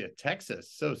University of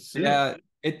Texas, so soon? Yeah,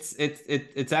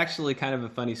 it's actually kind of a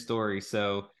funny story.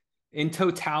 So in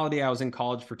totality, I was in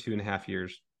college for 2.5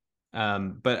 years.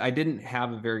 But I didn't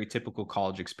have a very typical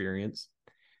college experience.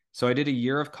 So I did a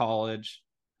year of college.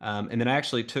 And then I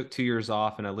actually took 2 years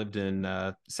off, and I lived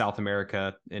in South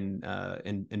America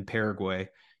in Paraguay.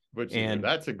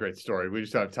 That's a great story. We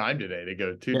just don't have time today to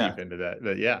go too deep into that,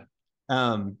 but yeah.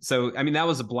 So I mean, that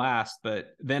was a blast.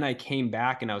 But then I came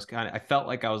back, and I felt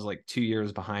like I was like 2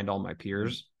 years behind all my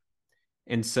peers,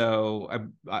 and so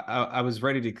I was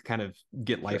ready to kind of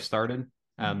get life started.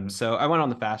 So I went on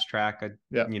the fast track. I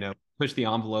pushed the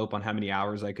envelope on how many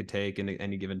hours I could take in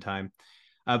any given time.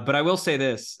 But I will say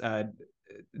this.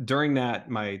 During that,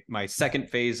 my second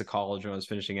phase of college, when I was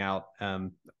finishing out,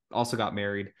 also got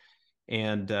married,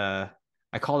 and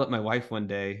I called up my wife one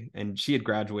day, and she had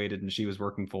graduated and she was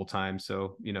working full time.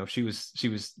 So she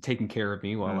was taking care of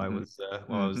me while I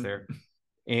was there.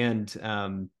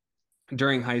 And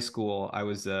during high school, I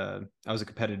was a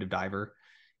competitive diver.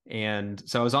 And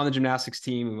so I was on the gymnastics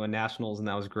team. We won nationals, and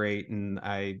that was great. And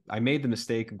I made the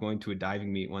mistake of going to a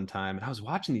diving meet one time, and I was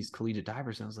watching these collegiate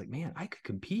divers, and I was like, man, I could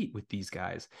compete with these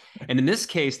guys. And in this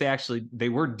case, they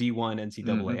were D1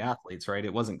 NCAA athletes, right?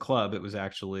 It wasn't club. It was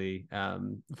actually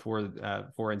for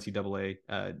NCAA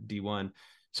D1.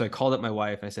 So I called up my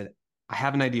wife, and I said, I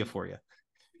have an idea for you.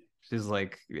 She's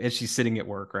like, as she's sitting at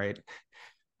work, right?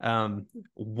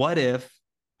 What if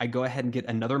I go ahead and get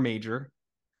another major,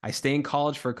 I stay in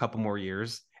college for a couple more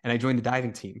years, and I joined the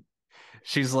diving team?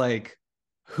 She's like,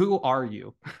 who are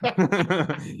you?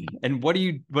 And what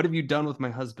have you done with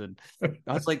my husband?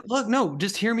 I was like, look, no,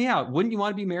 just hear me out. Wouldn't you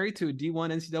want to be married to a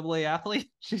D1 NCAA athlete?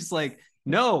 She's like,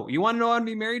 no, you want to know what I'm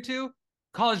be married to?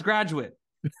 College graduate.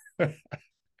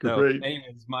 So,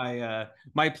 anyways,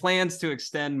 my plans to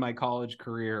extend my college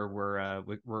career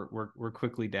were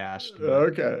quickly dashed.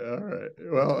 Okay, all right.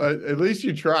 Well, at least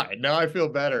you tried. Now I feel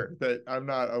better that I'm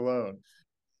not alone.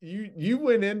 You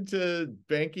went into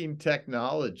banking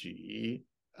technology,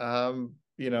 on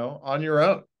your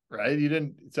own, right? You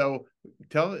didn't. So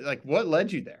tell me, like, what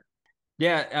led you there?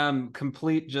 Yeah,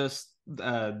 complete just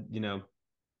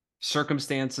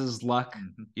circumstances, luck.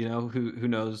 Who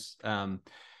knows?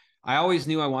 I always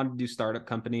knew I wanted to do startup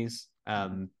companies.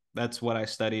 That's what I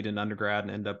studied in undergrad,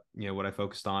 and end up, what I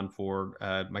focused on for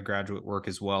my graduate work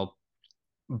as well.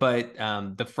 But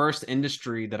the first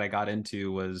industry that I got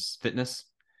into was fitness.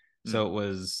 So it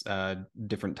was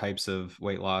different types of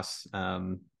weight loss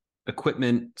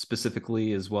equipment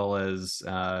specifically, as well as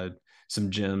some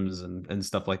gyms and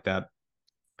stuff like that.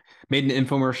 Made an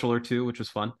infomercial or two, which was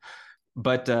fun.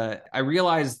 But I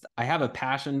realized I have a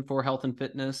passion for health and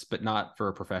fitness, but not for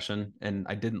a profession. And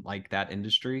I didn't like that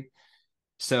industry.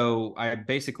 So I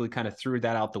basically kind of threw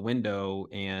that out the window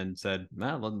and said,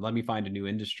 well, let me find a new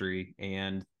industry.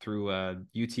 And through a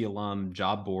UT alum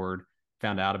job board,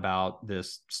 found out about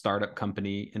this startup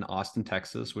company in Austin,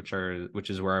 Texas, which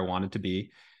is where I wanted to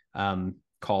be,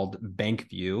 called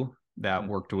BankView, that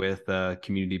worked with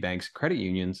community banks, credit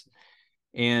unions.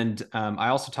 And I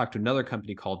also talked to another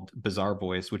company called Bazaar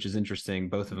Voice, which is interesting.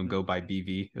 Both of them go by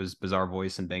BV. It was Bazaar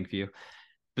Voice and BankView.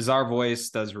 Bazaar Voice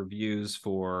does reviews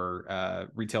for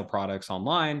retail products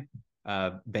online.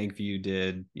 BankView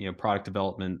did product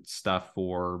development stuff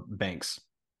for banks.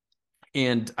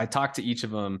 And I talked to each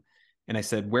of them, and I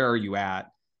said, where are you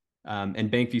at? And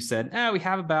BankView said, we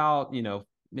have about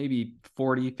maybe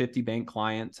 40, 50 bank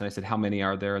clients. And I said, how many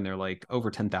are there? And they're like, over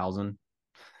 10,000.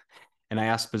 And I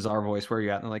asked Bazaar Voice, where are you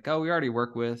at? And they're like, we already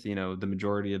work with, the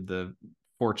majority of the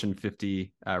Fortune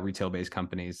 50 retail-based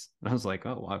companies. And I was like,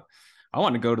 I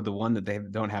want to go to the one that they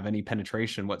don't have any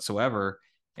penetration whatsoever,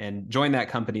 and join that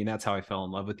company. And that's how I fell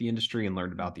in love with the industry and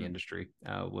learned about the industry,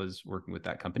 was working with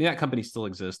that company. That company still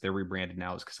exists. They're rebranded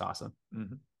now as Kasasa.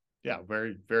 Yeah,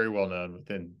 very, very well known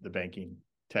within the banking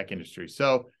tech industry.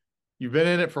 So you've been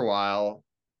in it for a while.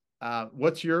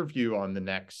 What's your view on the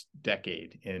next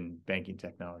decade in banking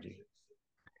technology?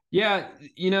 Yeah,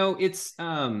 it's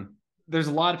there's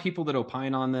a lot of people that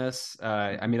opine on this.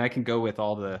 I mean, I can go with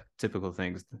all the typical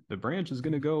things. The branch is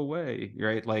going to go away,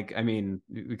 right? Like, I mean,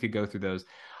 we could go through those.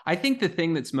 I think the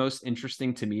thing that's most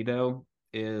interesting to me, though,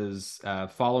 is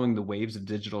following the waves of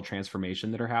digital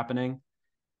transformation that are happening.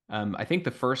 I think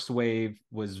the first wave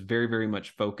was very, very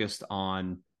much focused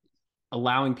on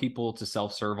allowing people to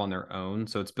self-serve on their own.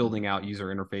 So it's building out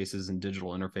user interfaces and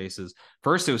digital interfaces.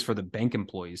 First, it was for the bank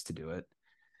employees to do it.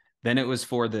 Then it was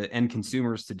for the end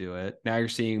consumers to do it. Now you're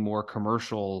seeing more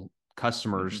commercial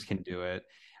customers can do it,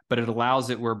 but it allows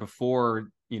it where before,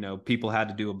 people had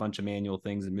to do a bunch of manual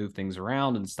things and move things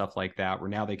around and stuff like that, where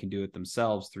now they can do it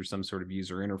themselves through some sort of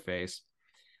user interface.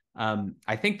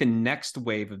 I think the next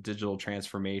wave of digital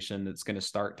transformation that's going to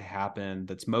start to happen,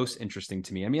 that's most interesting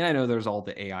to me. I mean, I know there's all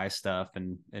the AI stuff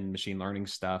and machine learning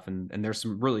stuff, and there's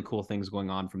some really cool things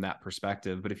going on from that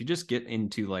perspective. But if you just get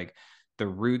into like the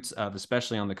roots of,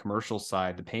 especially on the commercial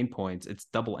side, the pain points, it's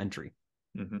double entry.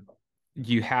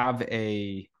 You have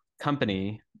a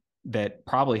company that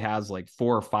probably has like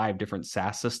 4 or 5 different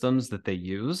SaaS systems that they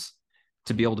use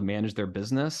to be able to manage their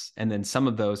business. And then some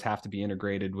of those have to be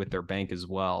integrated with their bank as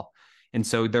well. And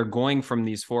so they're going from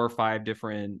these 4 or 5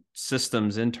 different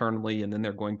systems internally, and then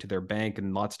they're going to their bank.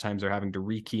 And lots of times they're having to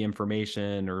rekey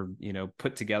information or,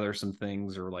 put together some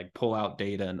things or like pull out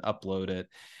data and upload it.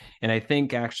 And I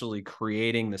think actually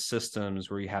creating the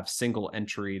systems where you have single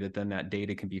entry, that then that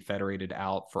data can be federated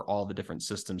out for all the different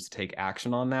systems to take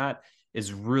action on that,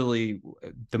 is really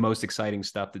the most exciting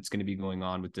stuff that's going to be going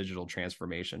on with digital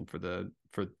transformation for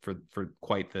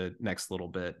quite the next little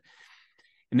bit.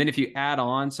 And then if you add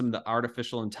on some of the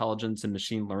artificial intelligence and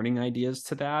machine learning ideas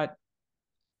to that,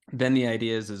 then the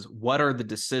idea is what are the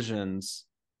decisions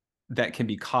that can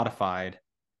be codified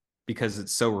because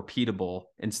it's so repeatable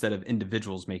instead of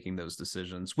individuals making those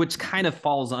decisions, which kind of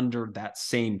falls under that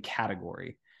same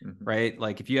category. Right?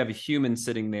 Like if you have a human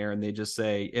sitting there and they just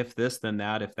say, if this, then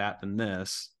that, if that, then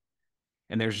this,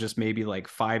 and there's just maybe like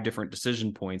 5 different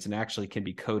decision points and actually can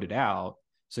be coded out.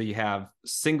 So you have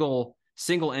single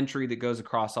entry that goes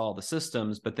across all the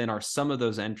systems, but then are some of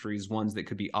those entries ones that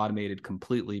could be automated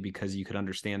completely because you could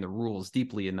understand the rules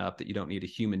deeply enough that you don't need a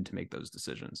human to make those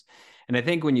decisions. And I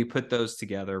think when you put those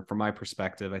together, from my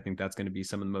perspective, I think that's going to be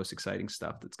some of the most exciting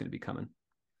stuff that's going to be coming.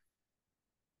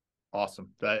 Awesome.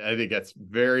 I think that's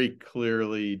very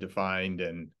clearly defined,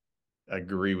 and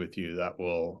agree with you. That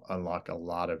will unlock a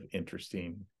lot of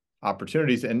interesting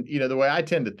opportunities. And, the way I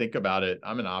tend to think about it,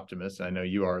 I'm an optimist. I know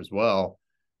you are as well.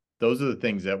 Those are the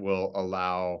things that will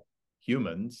allow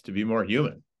humans to be more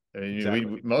human. I mean,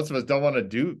 exactly. Most of us don't want to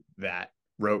do that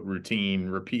rote, routine,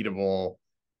 repeatable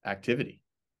activity.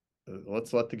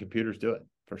 Let's let the computers do it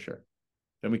for sure.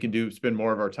 Then we can spend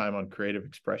more of our time on creative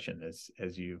expression,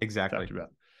 as you talked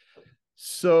about.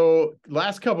 So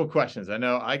last couple of questions. I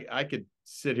know I could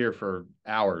sit here for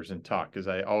hours and talk because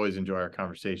I always enjoy our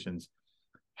conversations.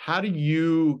 How do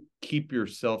you keep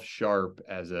yourself sharp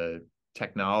as a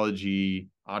technology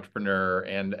entrepreneur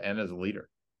and as a leader?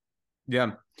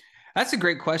 Yeah, that's a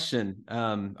great question.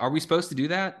 Are we supposed to do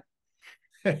that?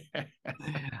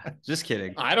 Just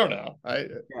kidding. I don't know.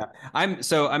 I'm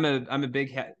a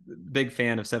big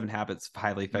fan of 7 Habits of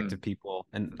Highly Effective People,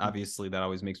 and obviously that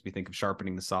always makes me think of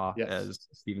sharpening the saw, as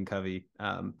Stephen Covey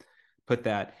put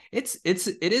that. It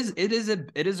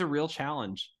is a real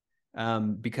challenge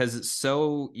because it's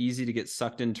so easy to get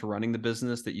sucked into running the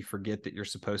business that you forget that you're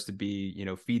supposed to be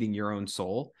feeding your own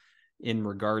soul in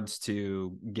regards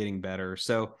to getting better.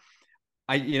 So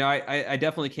I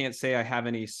definitely can't say I have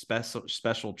any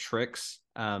special tricks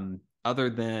other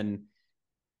than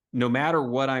no matter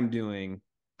what I'm doing,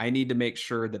 I need to make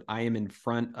sure that I am in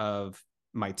front of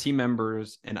my team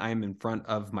members and I'm in front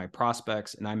of my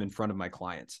prospects and I'm in front of my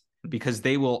clients, because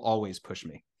they will always push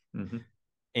me.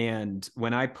 And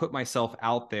when I put myself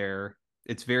out there,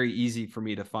 it's very easy for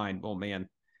me to find, oh man,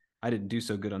 I didn't do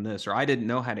so good on this, or I didn't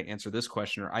know how to answer this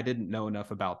question, or I didn't know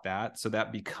enough about that. So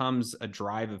that becomes a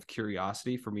drive of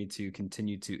curiosity for me to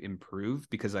continue to improve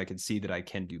because I can see that I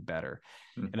can do better.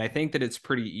 And I think that it's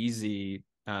pretty easy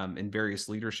in various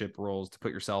leadership roles to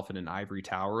put yourself in an ivory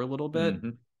tower a little bit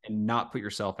and not put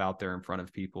yourself out there in front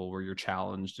of people where you're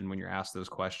challenged and when you're asked those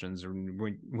questions, or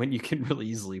when you can really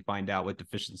easily find out what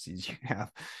deficiencies you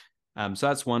have. So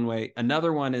that's one way.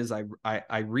 Another one is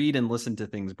I read and listen to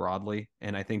things broadly,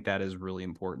 and I think that is really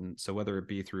important. So whether it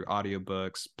be through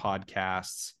audiobooks,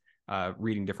 podcasts,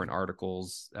 reading different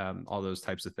articles, all those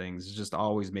types of things, just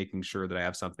always making sure that I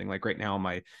have something. Like right now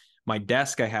on my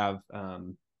desk, I have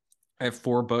I have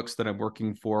 4 books that I'm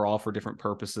working for, all for different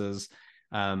purposes.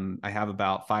 I have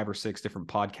about 5 or 6 different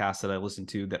podcasts that I listen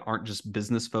to that aren't just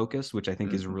business focused, which I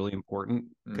think is really important,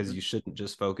 because you shouldn't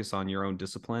just focus on your own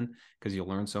discipline, because you'll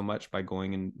learn so much by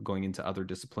going into other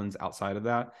disciplines outside of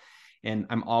that. And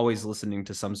I'm always listening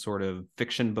to some sort of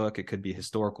fiction book. It could be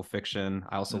historical fiction.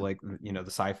 I also like, the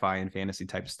sci-fi and fantasy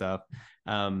type stuff,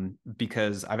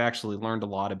 because I've actually learned a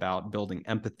lot about building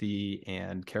empathy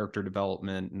and character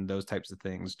development and those types of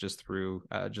things just through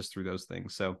those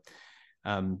things. So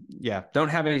don't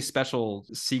have any special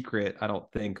secret, I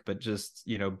don't think, but just,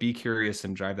 be curious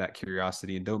and drive that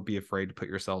curiosity, and don't be afraid to put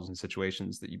yourselves in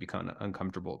situations that you become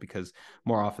uncomfortable, because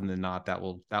more often than not, that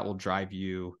will drive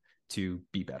you to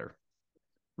be better.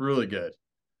 Really good.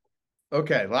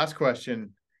 Okay, last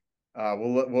question.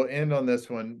 We'll end on this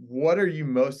one. What are you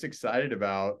most excited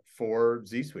about for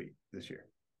ZSuite this year?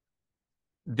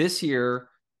 This year,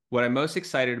 what I'm most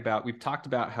excited about, we've talked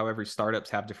about how every startups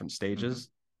have different stages.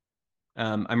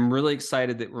 I'm really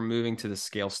excited that we're moving to the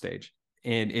scale stage,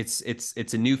 and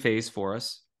it's a new phase for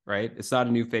us, right? It's not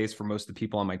a new phase for most of the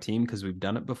people on my team, because we've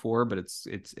done it before, but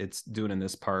it's doing in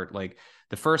this part. Like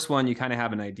the first one, you kind of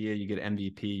have an idea, you get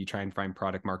MVP, you try and find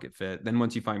product market fit. Then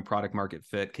once you find product market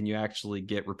fit, can you actually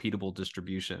get repeatable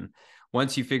distribution?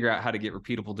 Once you figure out how to get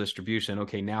repeatable distribution,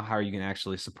 okay, now how are you going to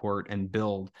actually support and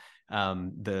build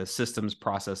the systems,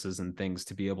 processes, and things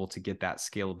to be able to get that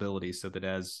scalability, so that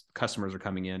as customers are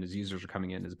coming in, as users are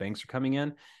coming in, as banks are coming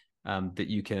in, that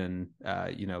you can,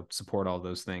 support all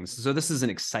those things. So this is an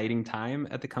exciting time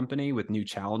at the company with new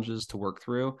challenges to work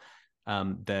through,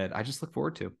 that I just look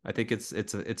forward to. I think it's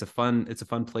a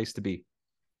fun place to be.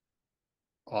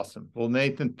 Awesome. Well,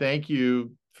 Nathan, thank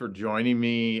you for joining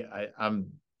me. I'm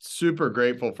super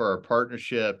grateful for our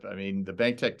partnership. I mean, the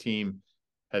BankTech team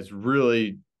has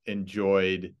really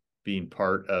enjoyed being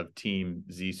part of Team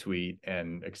ZSuite,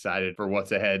 and excited for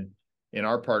what's ahead in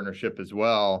our partnership as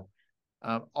well.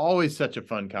 Always such a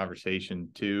fun conversation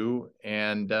too.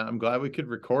 And I'm glad we could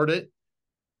record it,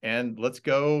 and let's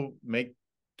go make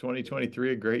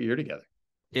 2023 a great year together.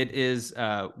 It is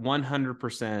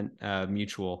 100%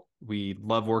 mutual. We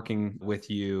love working with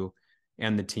you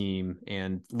and the team,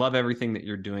 and love everything that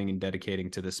you're doing and dedicating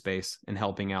to this space and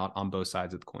helping out on both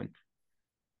sides of the coin.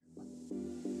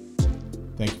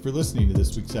 Thank you for listening to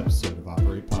this week's episode of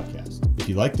Operate Podcast. If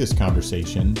you like this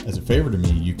conversation, as a favor to me,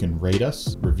 you can rate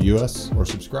us, review us, or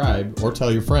subscribe, or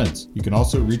tell your friends. You can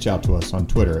also reach out to us on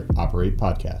Twitter at Operate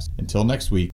Podcast. Until next week,